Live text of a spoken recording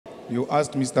You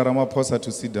asked Mr. Ramaphosa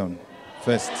to sit down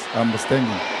first. I'm standing.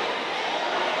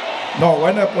 No,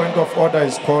 when a point of order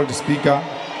is called, Speaker,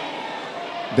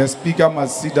 the Speaker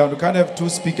must sit down. You can't have two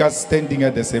speakers standing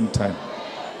at the same time.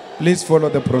 Please follow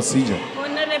the procedure.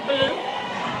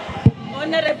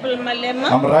 Honorable Malema.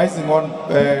 I'm rising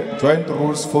on Joint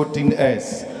Rules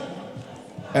 14S.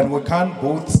 And we can't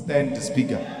both stand,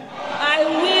 Speaker. I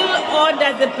will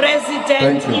order the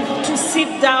President to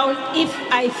sit down if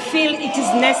I feel it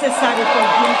is necessary for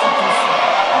him to do so.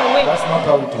 That's not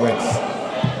how it works.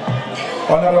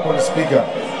 Honorable Speaker,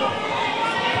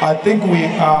 I think we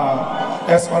are,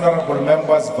 as honorable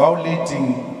members,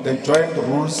 violating the joint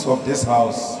rules of this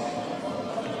House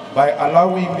by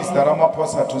allowing Mr.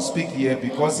 Ramaphosa to speak here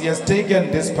because he has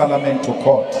taken this Parliament to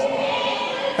court.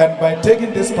 And by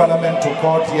taking this Parliament to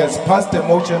court, he has passed a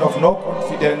motion of no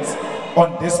confidence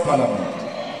on this Parliament.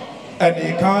 And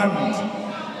he can't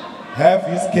have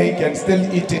his cake and still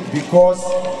eat it because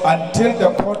until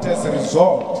the court has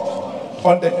resolved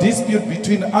on the dispute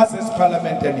between us as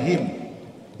Parliament and him,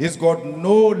 he's got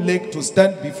no leg to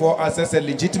stand before us as a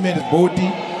legitimate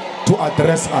body to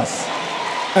address us.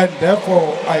 And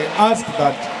therefore, I ask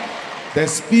that the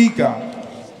Speaker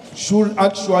should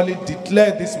actually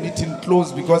declare this meeting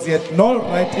closed because he had no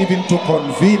right even to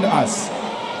convene us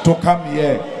to come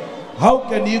here. How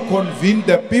can he convene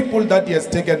the people that he has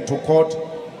taken to court?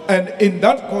 And in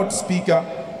that court, Speaker,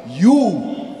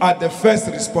 you are the first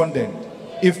respondent.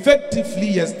 Effectively,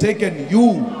 he has taken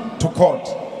you to court.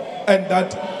 And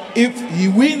that if he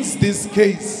wins this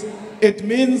case, it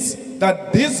means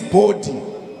that this body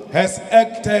has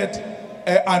acted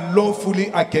unlawfully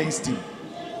against him.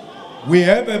 We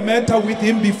have a matter with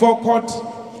him before court,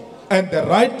 and the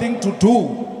right thing to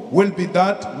do will be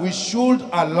that we should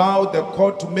allow the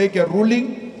court to make a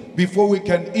ruling before we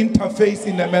can interface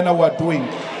in the manner we're doing.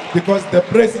 Because the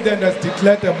President has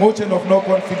declared a motion of no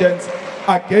confidence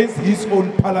against his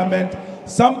own Parliament,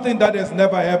 something that has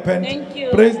never happened. Thank you.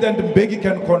 President Mbeki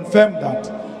can confirm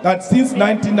that since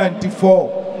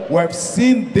 1994, we have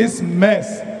seen this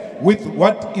mess with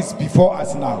what is before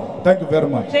us now. Thank you very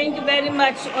much. Thank you very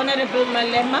much, Honorable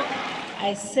Malema.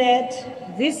 I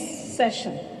said this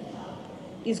session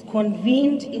is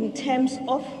convened in terms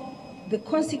of the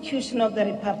Constitution of the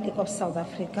Republic of South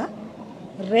Africa,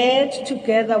 read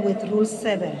together with Rule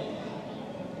 7.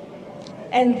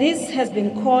 And this has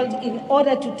been called in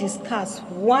order to discuss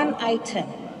one item,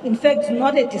 in fact,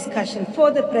 not a discussion, for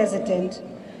the President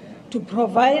to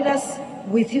provide us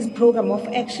with his program of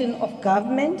action of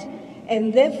government,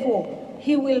 and therefore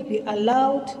he will be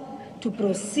allowed to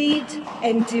proceed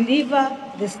and deliver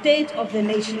the State of the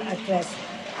Nation address.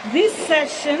 This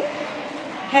session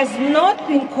has not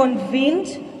been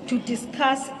convened to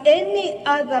discuss any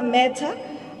other matter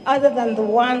other than the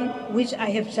one which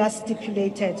I have just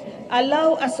stipulated.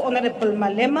 Allow us, Honorable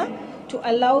Malema, to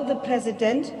allow the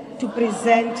President to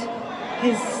present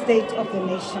his State of the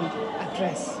Nation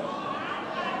address.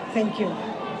 Thank you.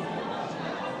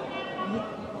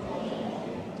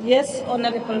 Yes,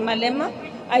 Honorable Malema.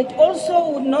 I also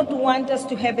would not want us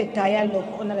to have a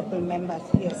dialogue, Honorable members.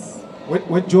 Yes.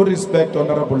 With due respect,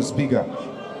 Honorable Speaker,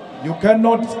 you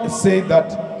cannot say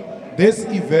that this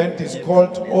event is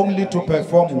called only to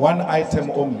perform one item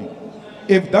only.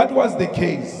 If that was the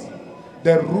case,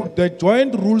 the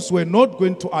joint rules were not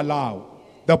going to allow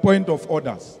the point of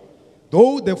orders.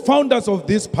 Though the founders of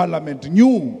this Parliament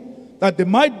knew that there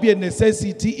might be a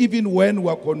necessity, even when we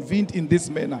are convened in this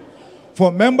manner,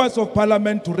 for members of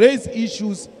Parliament to raise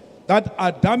issues that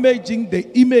are damaging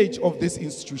the image of this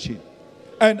institution.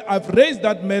 And I've raised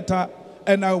that matter,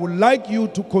 and I would like you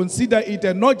to consider it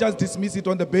and not just dismiss it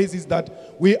on the basis that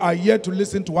we are here to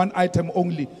listen to one item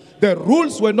only. The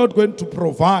rules were not going to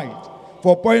provide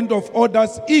for point of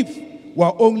orders if we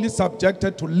are only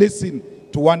subjected to listen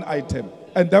to one item.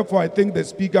 And therefore, I think the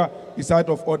Speaker is out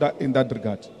of order in that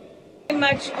regard. Thank you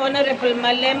very much, Honorable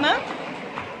Malema.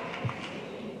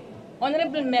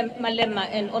 Honorable Malema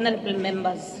and honorable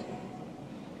members,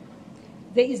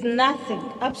 there is nothing,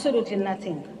 absolutely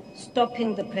nothing,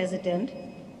 stopping the President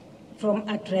from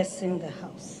addressing the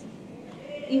House.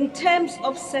 In terms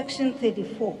of Section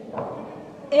 34,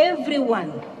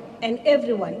 everyone,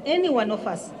 any one of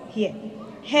us here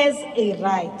has a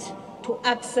right to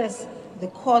access the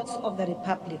courts of the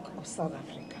Republic of South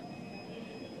Africa.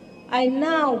 I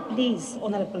now, please,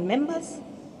 honorable members,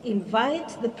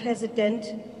 invite the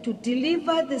President to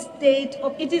deliver the state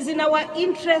of, it is in our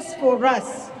interest for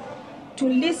us to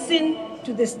listen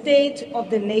to the State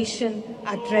of the Nation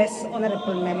address,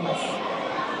 honorable members.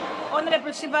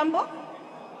 Honorable Shivambo,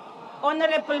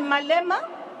 Honorable Malema,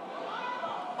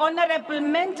 Honorable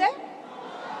Mente,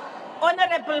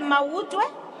 Honorable Mawutwe,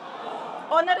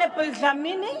 Honorable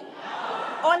Dlamini,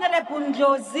 Honorable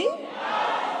Ndlozi.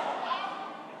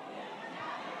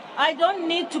 I don't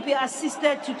need to be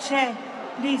assisted to chair,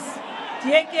 please.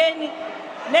 Diekeni,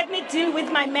 let me deal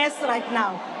with my mess right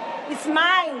now. It's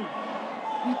mine.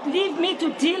 Leave me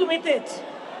to deal with it.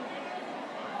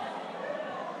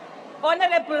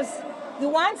 Honorables, the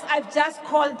ones I've just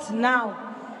called now,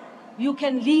 you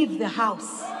can leave the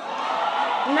house.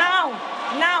 Now.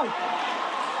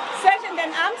 Sergeant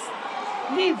and arms,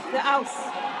 leave the house.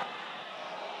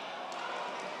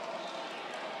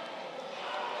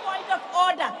 Point of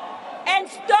order. And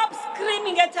stop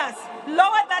screaming at us.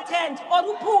 Lower that hand.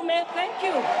 Orupume, thank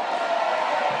you.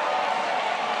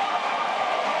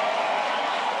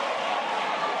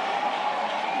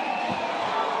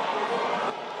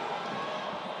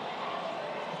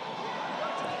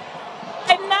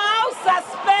 I now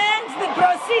suspend the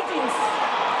proceedings.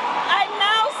 I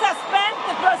now suspend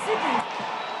the proceedings.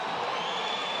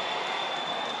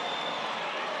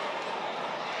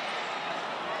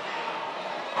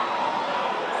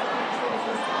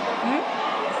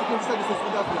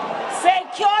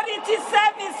 Security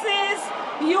services,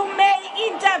 you may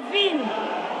intervene.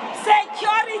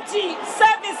 Security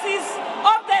services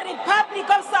of the Republic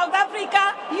of South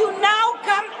Africa, you now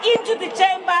come into the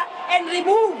chamber and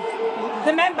remove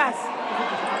the members.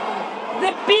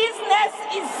 The business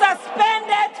is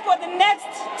suspended for the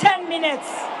next 10 minutes.